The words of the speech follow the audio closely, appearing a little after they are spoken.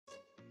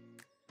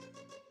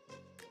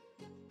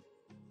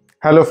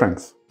Hello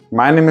friends,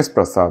 my name is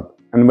Prasad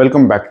and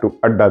welcome back to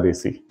Adda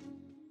Desi.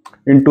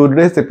 In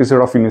today's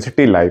episode of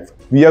University Life,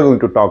 we are going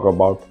to talk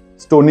about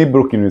Stony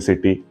Brook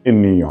University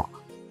in New York.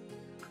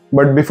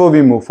 But before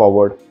we move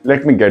forward,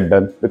 let me get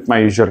done with my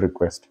usual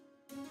request.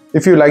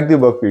 If you like the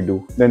work we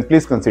do, then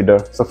please consider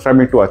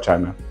subscribing to our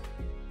channel.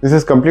 This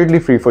is completely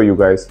free for you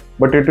guys,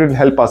 but it will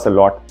help us a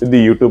lot with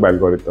the YouTube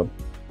algorithm.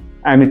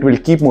 And it will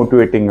keep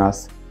motivating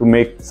us to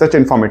make such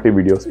informative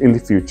videos in the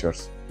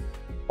futures.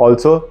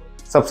 Also,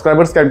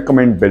 subscribers can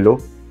comment below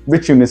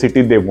which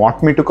university they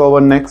want me to cover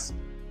next,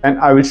 and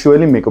I will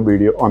surely make a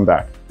video on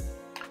that.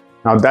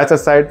 Now that's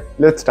aside,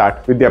 let's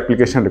start with the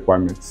application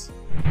requirements.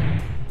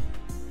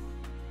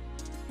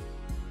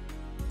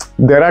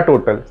 There are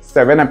total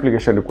 7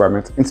 application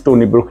requirements in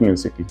Stony Brook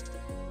University.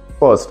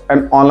 First,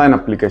 an online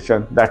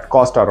application that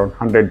costs around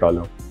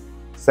 $100.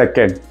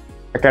 Second,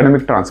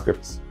 academic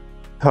transcripts.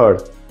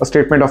 Third, a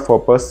statement of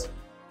purpose.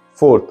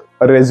 Fourth,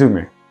 a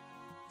resume.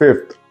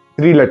 Fifth,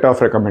 3 letters of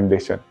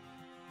recommendation.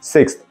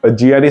 Sixth, a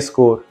GRE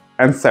score.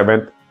 And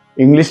seventh,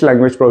 English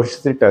language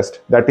proficiency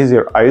test, that is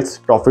your IELTS,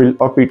 TOEFL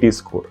or PT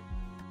score.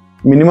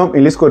 Minimum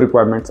English score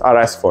requirements are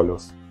as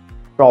follows: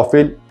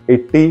 TOEFL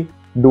 80,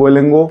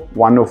 Duolingo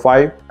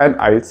 105 and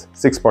IELTS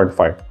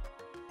 6.5.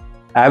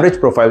 Average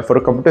profile for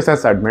a computer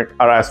science admit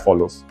are as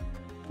follows: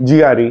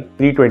 GRE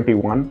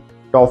 321,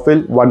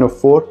 TOEFL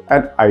 104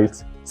 and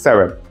IELTS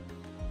 7.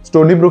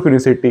 Stony Brook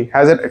University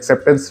has an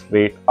acceptance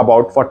rate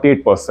about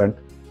 48%,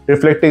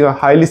 reflecting a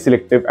highly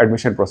selective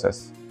admission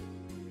process.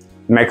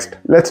 Next,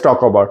 let's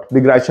talk about the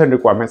graduation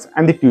requirements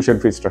and the tuition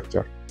fee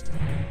structure.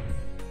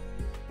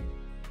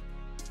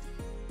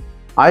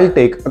 I'll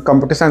take a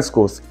computer science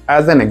course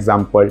as an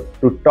example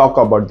to talk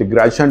about the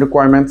graduation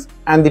requirements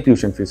and the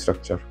tuition fee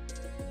structure.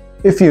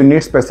 If you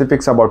need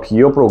specifics about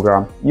your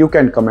program, you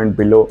can comment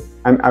below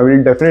and I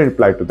will definitely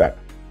reply to that.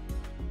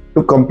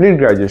 To complete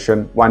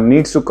graduation, one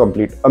needs to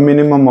complete a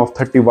minimum of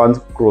 31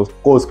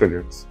 course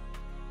credits.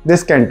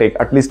 This can take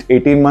at least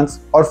 18 months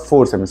or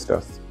 4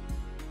 semesters.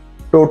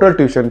 Total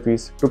tuition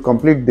fees to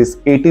complete this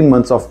 18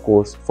 months of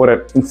course for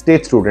an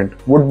in-state student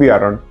would be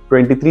around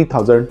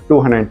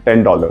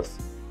 $23,210.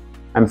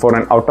 And for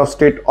an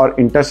out-of-state or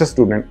interstate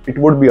student, it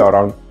would be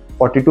around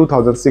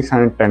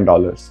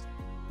 $42,610.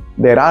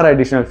 There are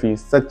additional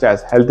fees such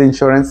as health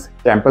insurance,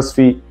 campus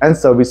fee, and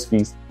service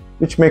fees,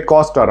 which may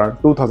cost around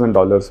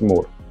 $2,000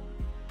 more.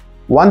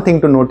 One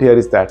thing to note here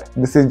is that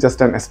this is just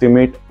an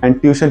estimate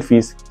and tuition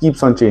fees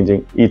keeps on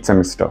changing each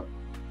semester.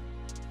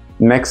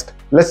 Next,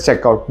 let's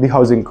check out the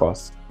housing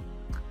costs.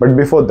 But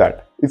before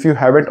that, if you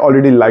haven't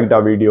already liked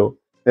our video,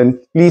 then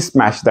please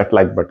smash that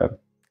like button.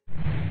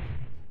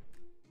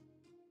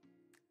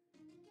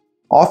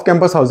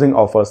 Off-campus housing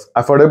offers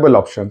affordable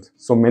options,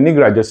 so many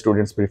graduate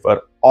students prefer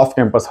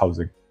off-campus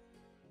housing.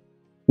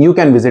 You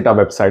can visit our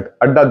website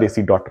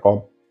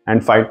addadesi.com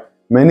and find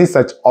many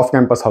such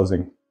off-campus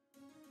housing.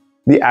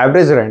 The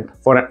average rent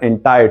for an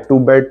entire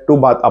 2-bed,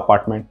 2-bath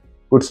apartment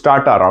would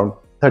start around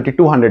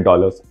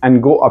 $3,200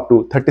 and go up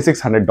to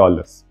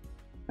 $3,600.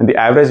 And the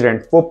average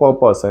rent for per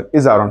person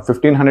is around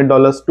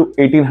 $1,500 to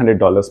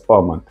 $1,800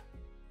 per month.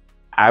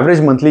 Average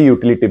monthly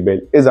utility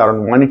bill is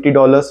around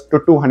 $180 to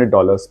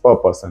 $200 per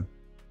person.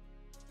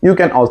 You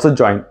can also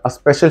join a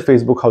special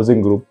Facebook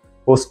housing group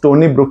for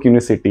Stony Brook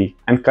University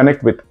and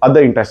connect with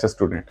other international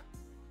students.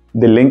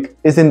 The link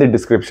is in the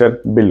description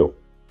below.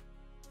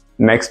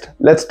 Next,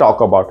 let's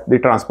talk about the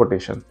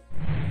transportation.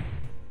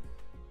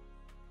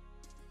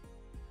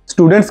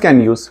 Students can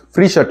use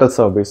free shuttle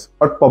service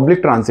or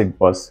public transit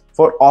bus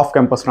for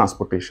off-campus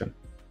transportation.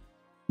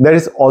 There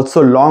is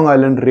also Long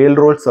Island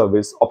Railroad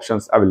service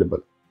options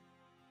available.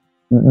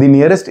 The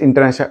nearest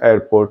international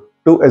airport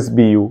to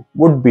SBU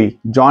would be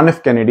John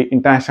F. Kennedy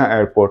International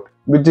Airport,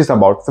 which is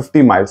about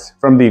 50 miles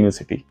from the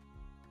university.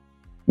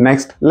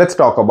 Next, let's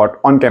talk about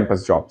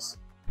on-campus jobs.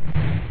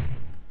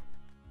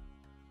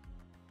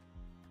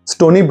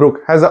 Stony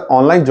Brook has an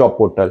online job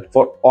portal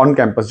for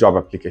on-campus job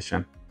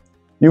application.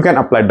 You can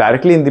apply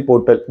directly in the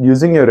portal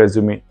using your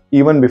resume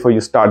even before you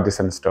start the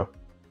semester.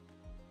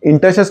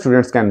 International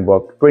students can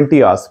work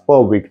 20 hours per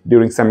week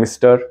during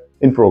semester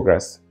in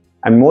progress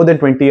and more than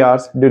 20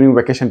 hours during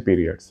vacation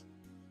periods.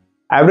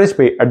 Average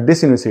pay at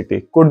this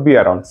university could be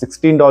around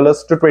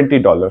 $16 to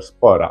 $20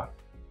 per hour.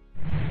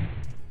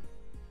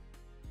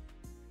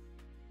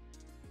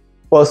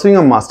 Pursuing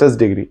a master's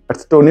degree at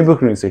Stony Brook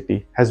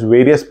University has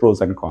various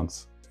pros and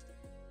cons.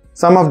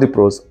 Some of the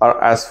pros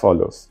are as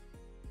follows.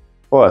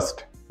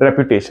 First,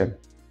 reputation.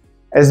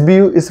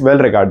 SBU is well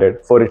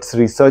regarded for its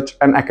research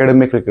and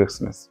academic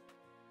rigorousness.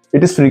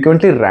 It is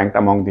frequently ranked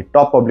among the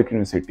top public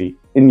universities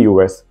in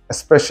US,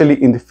 especially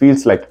in the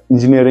fields like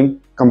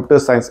engineering, computer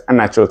science, and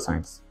natural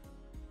science.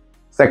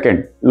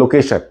 Second,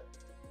 location.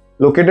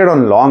 Located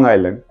on Long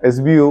Island,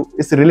 SBU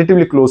is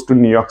relatively close to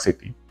New York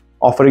City,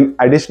 offering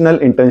additional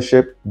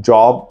internship,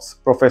 jobs,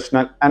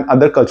 professional, and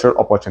other cultural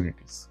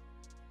opportunities.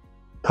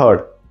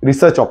 Third,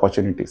 research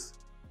opportunities.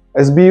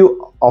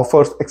 SBU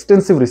offers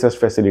extensive research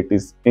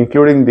facilities,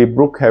 including the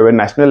Brookhaven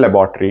National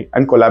Laboratory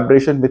and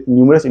collaboration with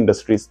numerous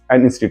industries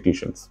and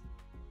institutions.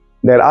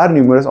 There are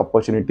numerous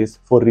opportunities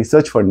for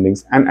research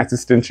fundings and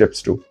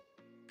assistantships too.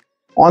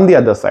 On the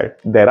other side,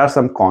 there are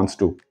some cons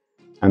too,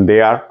 and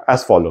they are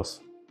as follows.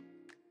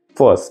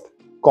 First,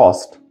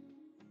 cost.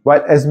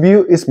 While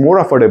SBU is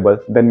more affordable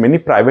than many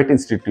private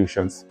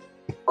institutions,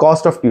 the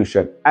cost of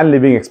tuition and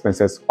living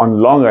expenses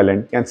on Long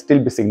Island can still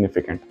be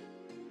significant.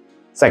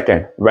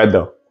 Second,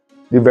 weather.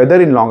 The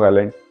weather in Long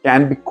Island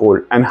can be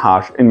cold and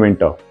harsh in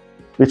winter,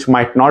 which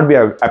might not be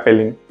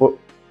appealing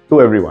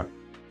to everyone.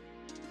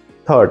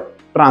 Third,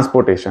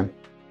 transportation.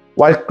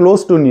 While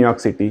close to New York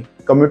City,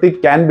 commuting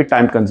can be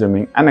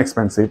time-consuming and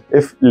expensive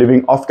if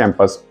living off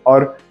campus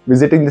or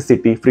visiting the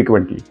city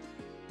frequently.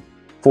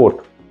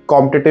 Fourth,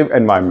 competitive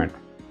environment.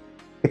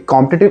 A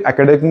competitive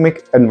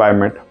academic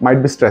environment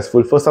might be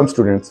stressful for some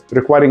students,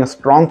 requiring a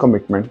strong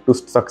commitment to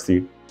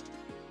succeed.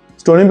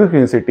 Stony Brook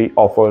University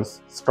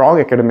offers strong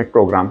academic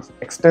programs,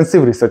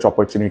 extensive research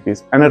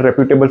opportunities, and a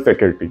reputable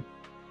faculty,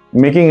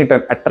 making it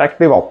an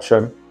attractive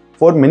option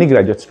for many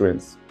graduate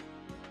students.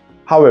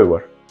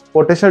 However,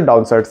 potential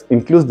downsides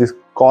include the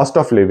cost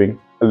of living,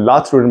 a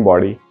large student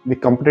body, the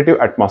competitive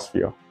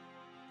atmosphere.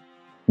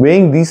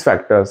 Weighing these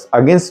factors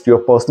against your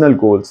personal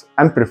goals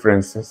and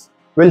preferences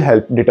will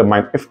help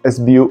determine if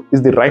SBU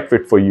is the right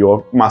fit for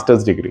your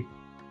master's degree.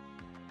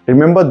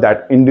 Remember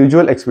that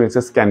individual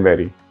experiences can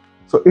vary,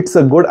 so it's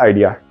a good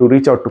idea to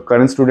reach out to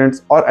current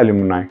students or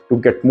alumni to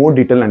get more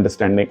detailed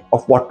understanding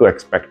of what to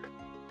expect.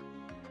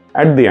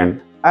 At the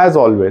end, as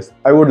always,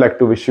 I would like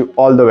to wish you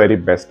all the very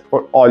best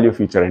for all your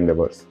future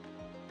endeavors.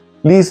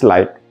 Please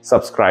like,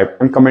 subscribe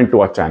and comment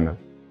to our channel.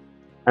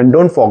 And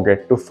don't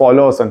forget to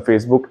follow us on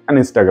Facebook and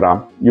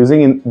Instagram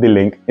using the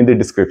link in the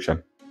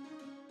description.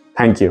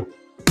 Thank you.